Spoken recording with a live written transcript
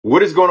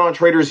What is going on,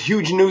 traders?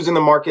 Huge news in the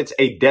markets.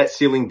 A debt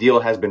ceiling deal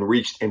has been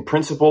reached in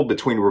principle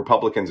between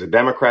Republicans and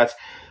Democrats.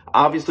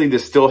 Obviously,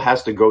 this still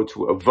has to go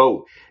to a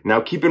vote.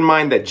 Now, keep in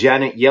mind that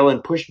Janet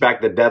Yellen pushed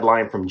back the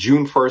deadline from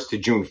June 1st to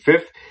June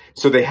 5th.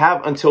 So they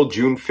have until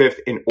June 5th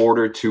in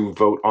order to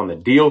vote on the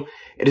deal.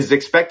 It is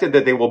expected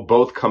that they will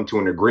both come to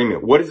an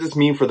agreement. What does this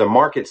mean for the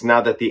markets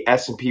now that the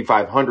S&P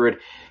 500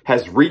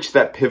 has reached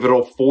that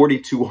pivotal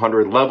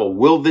 4,200 level?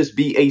 Will this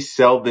be a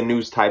sell the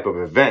news type of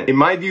event? In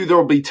my view, there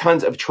will be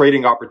tons of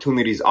trading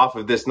opportunities off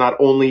of this, not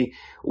only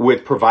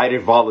with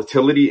provided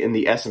volatility in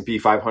the S&P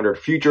 500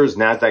 futures,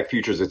 NASDAQ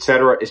futures,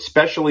 etc.,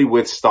 especially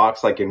with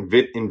stocks like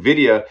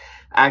NVDA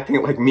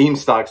acting like meme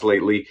stocks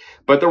lately,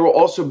 but there will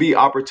also be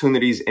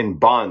opportunities in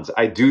bonds.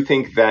 I do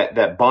think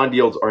that bond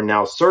yields are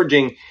now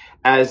surging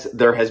as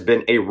there has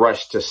been a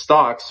rush to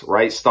stocks,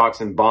 right?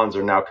 Stocks and bonds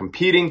are now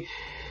competing.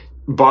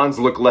 Bonds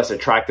look less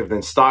attractive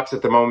than stocks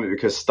at the moment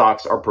because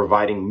stocks are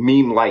providing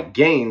meme-like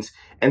gains.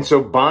 And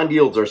so bond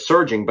yields are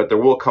surging, but there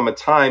will come a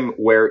time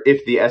where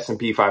if the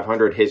S&P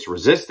 500 hits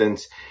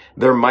resistance,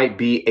 there might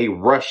be a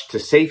rush to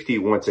safety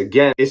once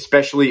again,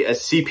 especially as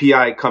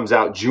CPI comes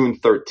out June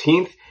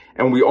 13th.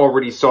 And we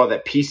already saw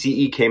that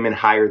PCE came in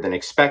higher than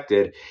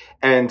expected.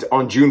 And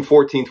on June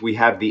 14th, we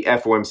have the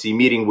FOMC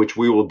meeting, which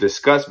we will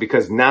discuss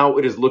because now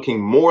it is looking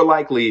more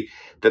likely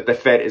that the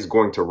Fed is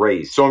going to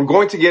raise. So I'm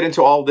going to get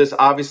into all of this.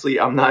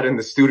 Obviously, I'm not in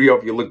the studio.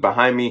 If you look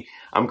behind me,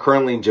 I'm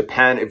currently in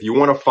Japan. If you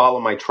want to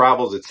follow my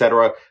travels,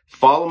 etc.,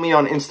 follow me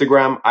on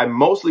Instagram. I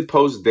mostly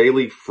post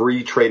daily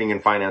free trading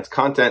and finance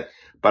content,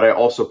 but I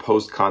also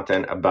post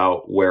content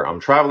about where I'm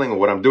traveling and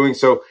what I'm doing.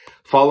 So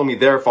follow me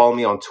there. Follow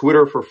me on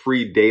Twitter for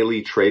free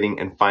daily trading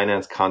and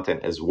finance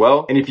content as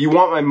well. And if you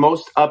want my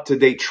most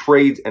up-to-date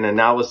trades and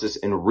analysis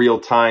in real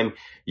time,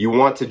 you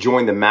want to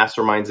join the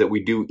masterminds that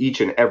we do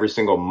each and every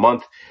single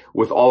month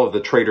with all of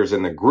the traders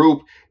in the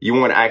group. You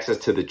want access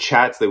to the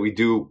chats that we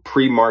do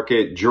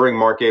pre-market, during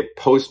market,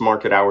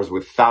 post-market hours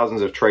with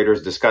thousands of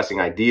traders discussing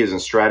ideas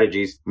and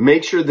strategies.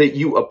 Make sure that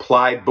you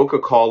apply, book a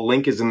call.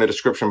 Link is in the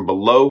description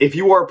below. If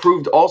you are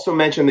approved, also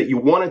mention that you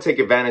want to take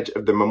advantage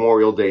of the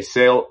Memorial Day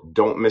sale.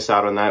 Don't miss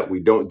out on that. We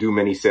don't do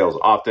many sales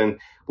often.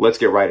 Let's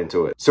get right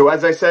into it. So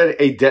as I said,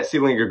 a debt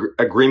ceiling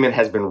agreement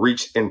has been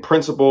reached in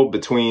principle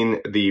between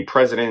the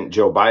President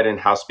Joe Biden,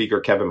 House Speaker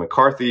Kevin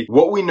McCarthy.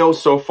 What we know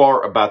so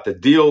far about the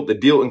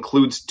deal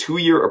includes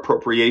 2-year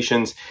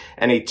appropriations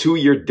and a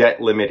 2-year debt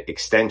limit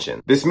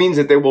extension. This means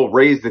that they will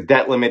raise the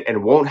debt limit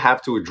and won't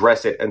have to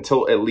address it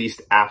until at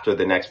least after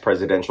the next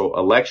presidential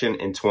election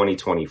in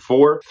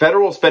 2024.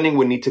 Federal spending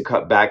would need to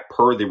cut back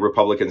per the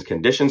Republicans'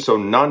 conditions, so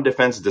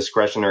non-defense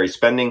discretionary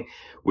spending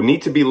would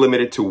need to be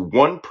limited to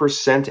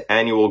 1%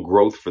 annual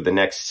growth for the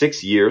next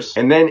 6 years.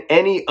 And then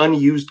any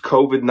unused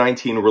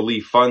COVID-19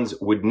 relief funds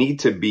would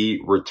need to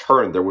be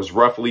returned. There was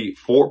roughly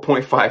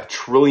 $4.5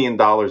 trillion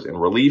in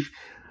relief,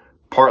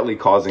 partly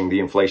causing the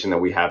inflation that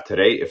we have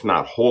today, if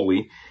not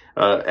wholly.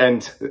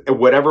 And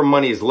whatever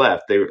money is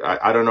left,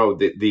 I don't know,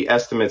 the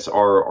estimates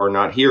are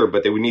not here,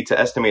 but they would need to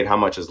estimate how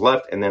much is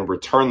left and then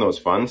return those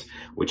funds,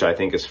 which I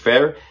think is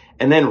fair.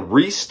 And then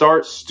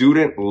restart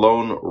student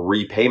loan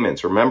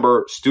repayments.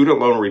 Remember, student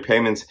loan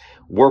repayments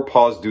were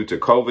paused due to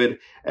COVID,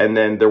 and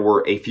then there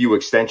were a few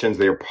extensions.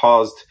 They were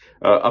paused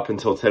up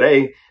until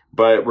today,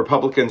 but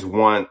Republicans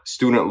want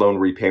student loan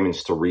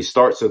repayments to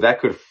restart. So that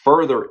could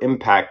further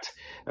impact,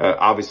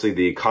 obviously,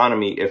 the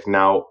economy if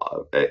now,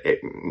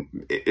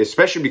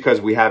 especially because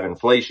we have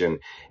inflation,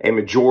 a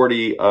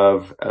majority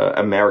of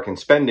American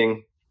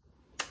spending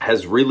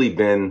has really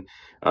been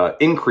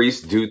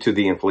increased due to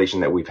the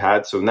inflation that we've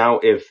had. So now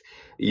if,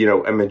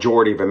 a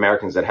majority of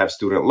Americans that have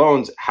student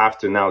loans have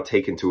to now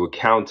take into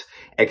account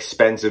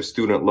expensive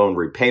student loan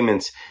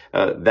repayments,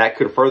 that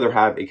could further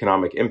have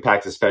economic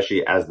impacts,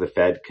 especially as the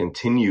Fed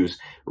continues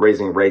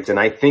raising rates. And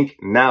I think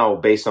now,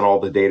 based on all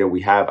the data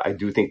we have, I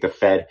do think the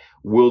Fed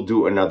will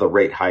do another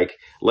rate hike.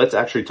 Let's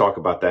actually talk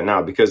about that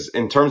now, because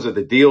in terms of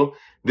the deal,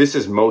 this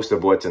is most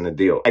of what's in the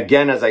deal.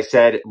 Again, as I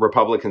said,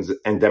 Republicans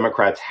and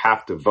Democrats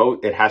have to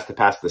vote. It has to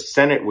pass the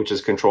Senate, which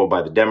is controlled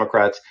by the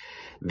Democrats.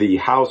 The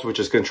House, which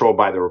is controlled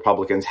by the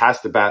Republicans,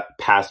 has to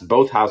pass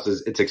both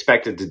houses. It's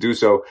expected to do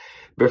so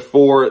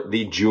before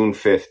the June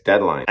 5th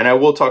deadline. And I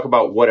will talk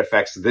about what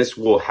effects this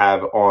will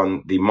have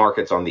on the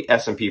markets, on the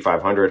S&P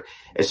 500,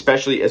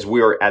 especially as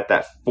we are at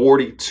that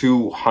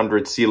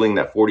 4,200 ceiling,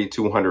 that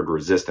 4,200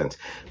 resistance.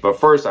 But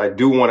first, I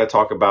do want to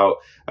talk about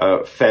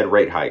Fed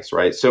rate hikes,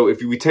 right? So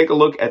if we take a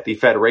look at the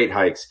Fed rate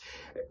hikes,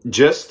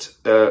 just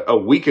a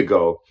week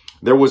ago,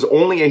 there was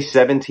only a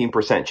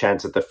 17%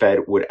 chance that the Fed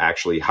would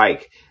actually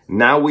hike.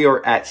 Now we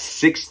are at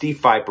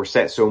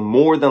 65%. So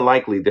more than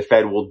likely, the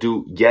Fed will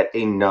do yet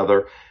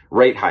another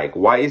rate hike.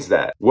 Why is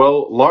that?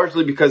 Well,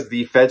 largely because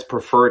the Fed's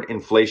preferred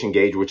inflation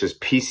gauge, which is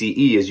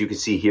PCE, as you can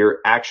see here,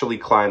 actually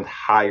climbed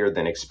higher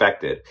than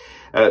expected.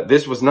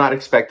 This was not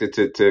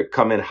expected to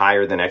come in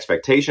higher than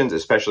expectations,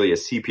 especially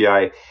as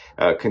CPI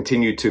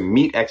continued to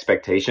meet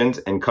expectations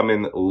and come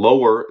in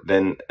lower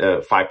than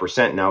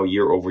 5% now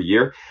year over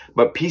year.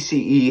 But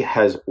PCE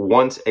has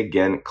once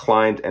again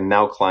climbed and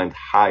now climbed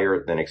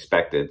higher than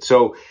expected.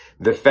 So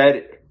the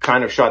Fed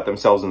kind of shot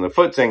themselves in the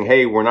foot saying,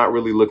 hey, we're not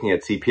really looking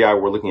at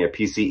CPI, we're looking at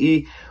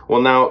PCE.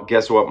 Well, now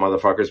guess what,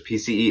 motherfuckers?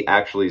 PCE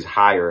actually is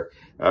higher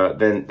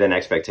than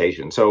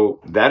expectation. So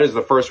that is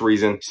the first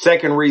reason.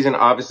 Second reason,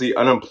 obviously,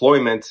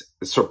 unemployment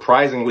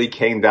surprisingly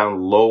came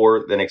down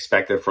lower than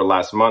expected for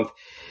last month.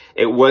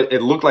 It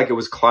looked like it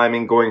was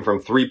climbing, going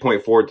from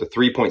 3.4 to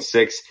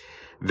 3.6.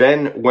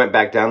 Then went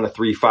back down to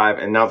 3.5,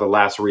 and now the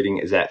last reading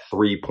is at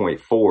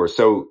 3.4.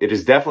 So it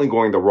is definitely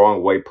going the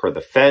wrong way per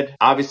the Fed.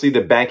 Obviously, the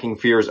banking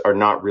fears are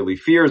not really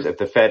fears if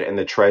the Fed and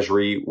the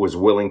Treasury was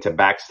willing to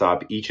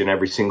backstop each and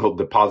every single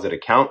deposit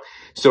account.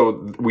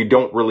 So we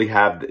don't really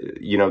have,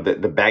 you know,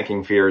 the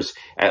banking fears,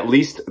 at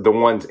least the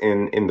ones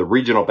in the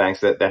regional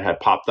banks that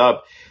had popped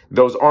up.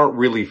 Those aren't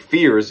really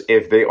fears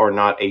if they are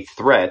not a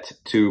threat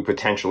to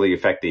potentially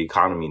affect the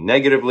economy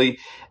negatively.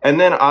 And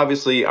then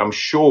obviously, I'm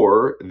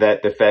sure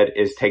that the Fed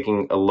is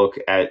taking a look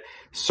at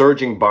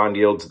surging bond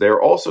yields.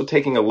 They're also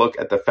taking a look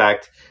at the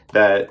fact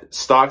that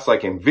stocks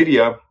like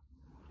NVDA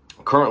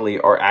currently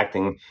are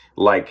acting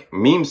like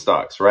meme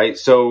stocks, right?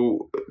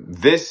 So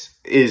this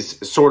is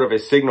sort of a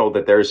signal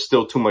that there is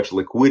still too much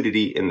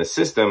liquidity in the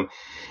system.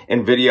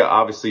 NVIDIA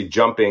obviously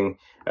jumping,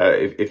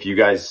 if you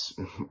guys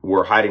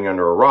were hiding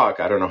under a rock,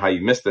 I don't know how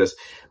you missed this,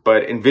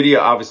 but NVIDIA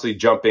obviously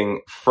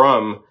jumping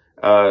from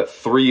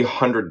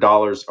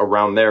 $300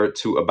 around there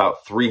to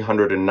about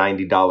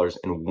 $390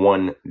 in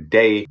one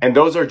day. And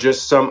those are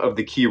just some of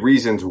the key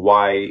reasons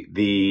why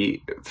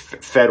the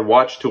Fed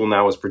Watch tool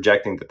now is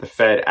projecting that the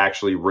Fed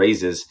actually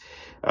raises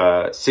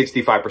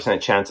 65%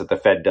 chance that the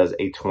Fed does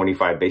a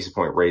 25 basis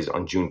point raise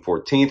on June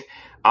 14th.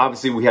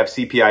 Obviously, we have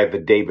CPI the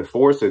day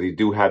before, so they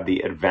do have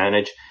the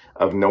advantage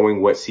of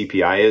knowing what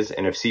CPI is.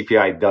 And if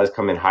CPI does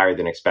come in higher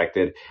than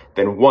expected,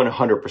 then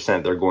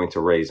 100% they're going to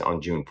raise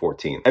on June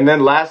 14th. And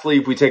then lastly,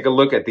 if we take a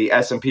look at the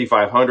S&P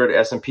 500,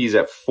 S&P is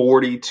at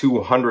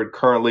 4,200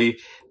 currently.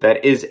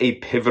 That is a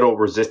pivotal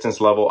resistance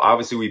level.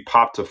 Obviously, we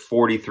popped to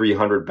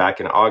 4,300 back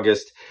in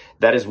August.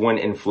 That is when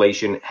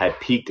inflation had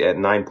peaked at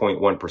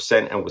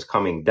 9.1% and was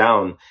coming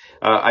down.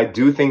 I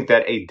do think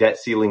that a debt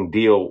ceiling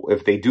deal,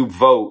 if they do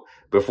vote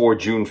before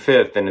June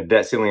 5th and a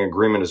debt ceiling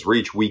agreement is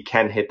reached, we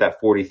can hit that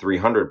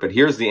 4,300. But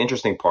here's the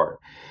interesting part.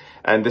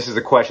 And this is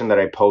a question that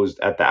I posed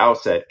at the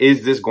outset.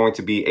 Is this going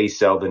to be a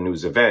sell the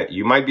news event?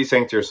 You might be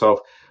saying to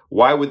yourself,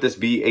 why would this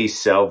be a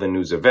sell the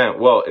news event?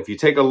 Well, if you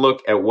take a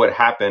look at what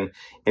happened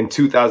in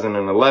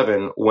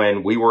 2011,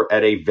 when we were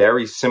at a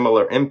very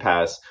similar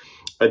impasse,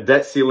 a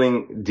debt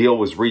ceiling deal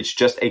was reached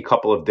just a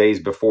couple of days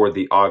before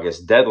the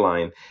August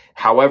deadline.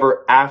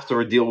 However, after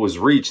a deal was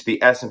reached,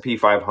 the S&P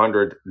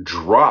 500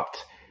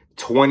 dropped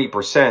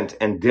 20%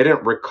 and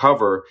didn't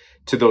recover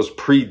to those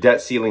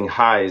pre-debt ceiling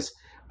highs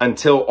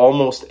until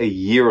almost a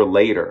year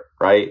later,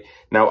 right?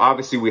 Now,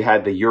 obviously, we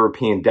had the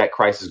European debt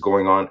crisis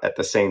going on at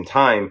the same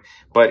time,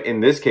 but in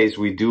this case,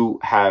 we do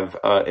have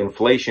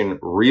inflation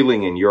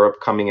reeling in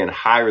Europe, coming in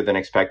higher than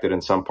expected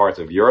in some parts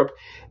of Europe,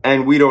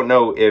 and we don't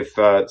know if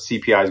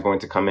CPI is going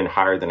to come in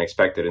higher than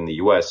expected in the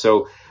US.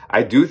 So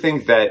I do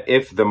think that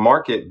if the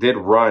market did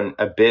run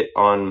a bit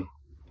on,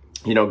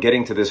 you know,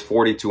 getting to this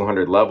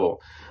 4,200 level,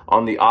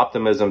 on the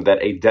optimism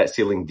that a debt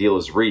ceiling deal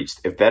is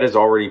reached, if that is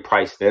already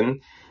priced in,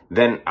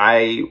 then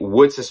I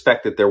would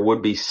suspect that there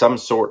would be some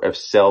sort of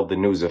sell the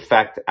news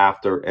effect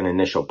after an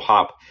initial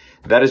pop.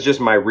 That is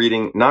just my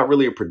reading, not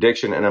really a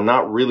prediction, and I'm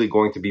not really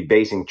going to be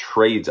basing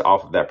trades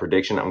off of that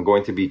prediction. I'm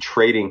going to be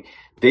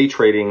day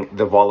trading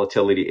the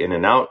volatility in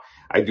and out.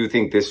 I do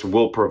think this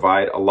will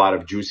provide a lot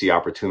of juicy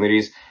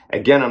opportunities.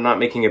 Again, I'm not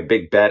making a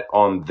big bet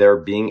on there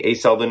being a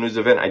sell the news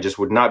event. I just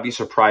would not be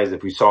surprised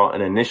if we saw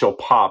an initial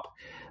pop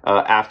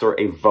after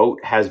a vote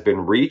has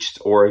been reached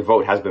or a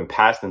vote has been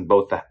passed in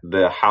both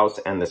the House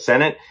and the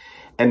Senate,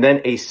 and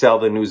then a sell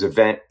the news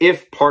event.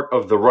 If part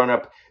of the run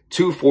up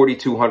to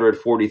 4,200,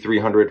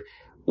 4,300,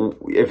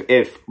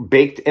 if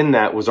baked in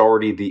that was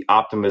already the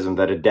optimism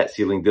that a debt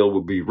ceiling deal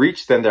would be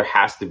reached, then there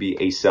has to be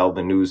a sell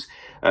the news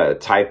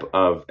type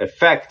of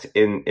effect,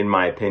 in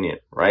my opinion,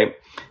 right?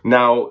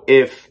 Now,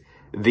 if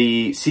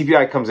the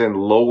CPI comes in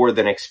lower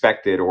than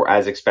expected or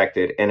as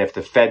expected, and if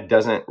the Fed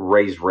doesn't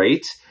raise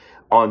rates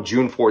on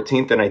June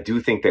 14th, then I do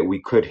think that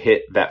we could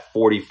hit that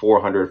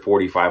 4,400,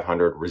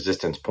 4,500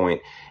 resistance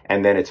point,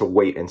 and then it's a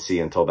wait and see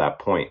until that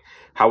point.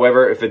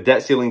 However, if a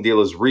debt ceiling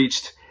deal is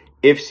reached,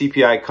 if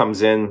CPI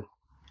comes in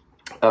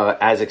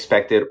as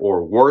expected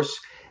or worse,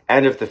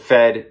 and if the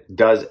Fed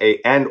does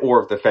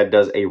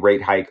a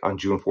rate hike on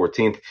June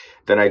 14th,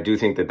 then I do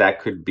think that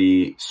that could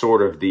be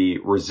sort of the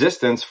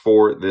resistance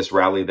for this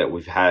rally that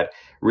we've had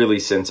really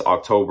since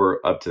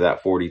October up to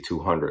that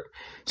 4,200.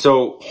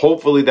 So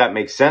hopefully that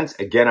makes sense.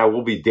 Again, I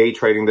will be day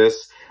trading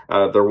this.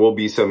 There will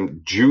be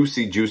some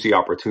juicy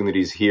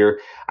opportunities here.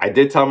 I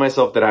did tell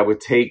myself that I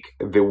would take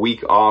the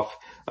week off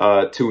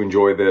to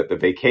enjoy the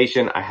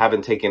vacation. I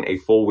haven't taken a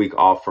full week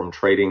off from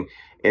trading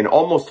in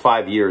almost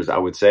 5 years, I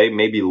would say,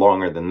 maybe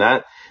longer than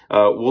that.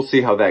 We'll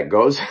see how that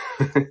goes.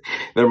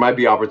 There might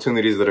be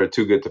opportunities that are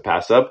too good to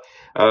pass up.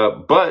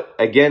 But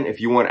again, if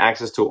you want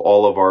access to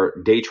all of our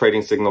day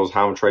trading signals,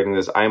 how I'm trading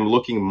this, I'm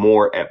looking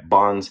more at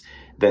bonds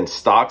than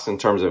stocks in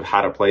terms of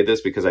how to play this,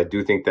 because I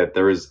do think that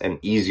there is an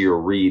easier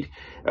read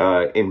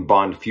in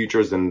bond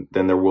futures than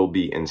there will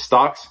be in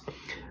stocks.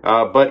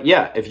 But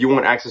yeah, if you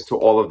want access to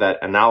all of that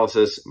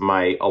analysis,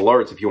 my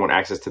alerts, if you want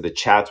access to the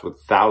chats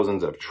with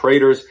thousands of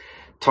traders,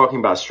 talking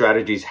about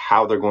strategies,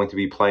 how they're going to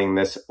be playing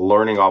this,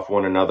 learning off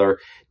one another,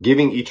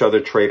 giving each other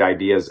trade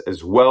ideas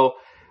as well.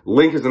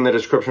 Link is in the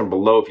description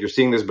below. If you're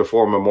seeing this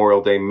before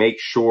Memorial Day, make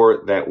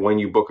sure that when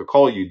you book a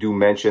call, you do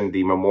mention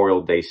the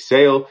Memorial Day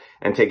sale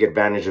and take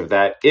advantage of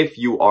that if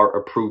you are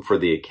approved for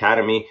the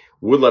Academy.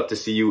 Would love to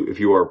see you if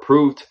you are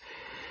approved.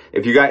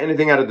 If you got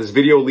anything out of this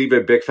video, leave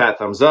a big fat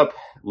thumbs up.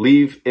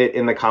 Leave it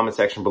in the comment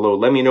section below.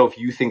 Let me know if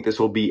you think this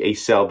will be a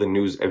sell the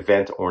news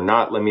event or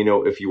not. Let me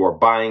know if you are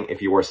buying,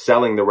 if you are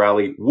selling the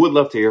rally. Would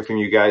love to hear from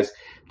you guys.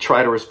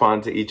 Try to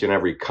respond to each and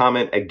every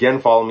comment. Again,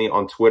 follow me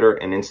on Twitter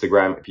and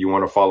Instagram if you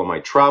want to follow my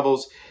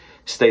travels.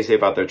 Stay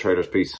safe out there, traders. Peace.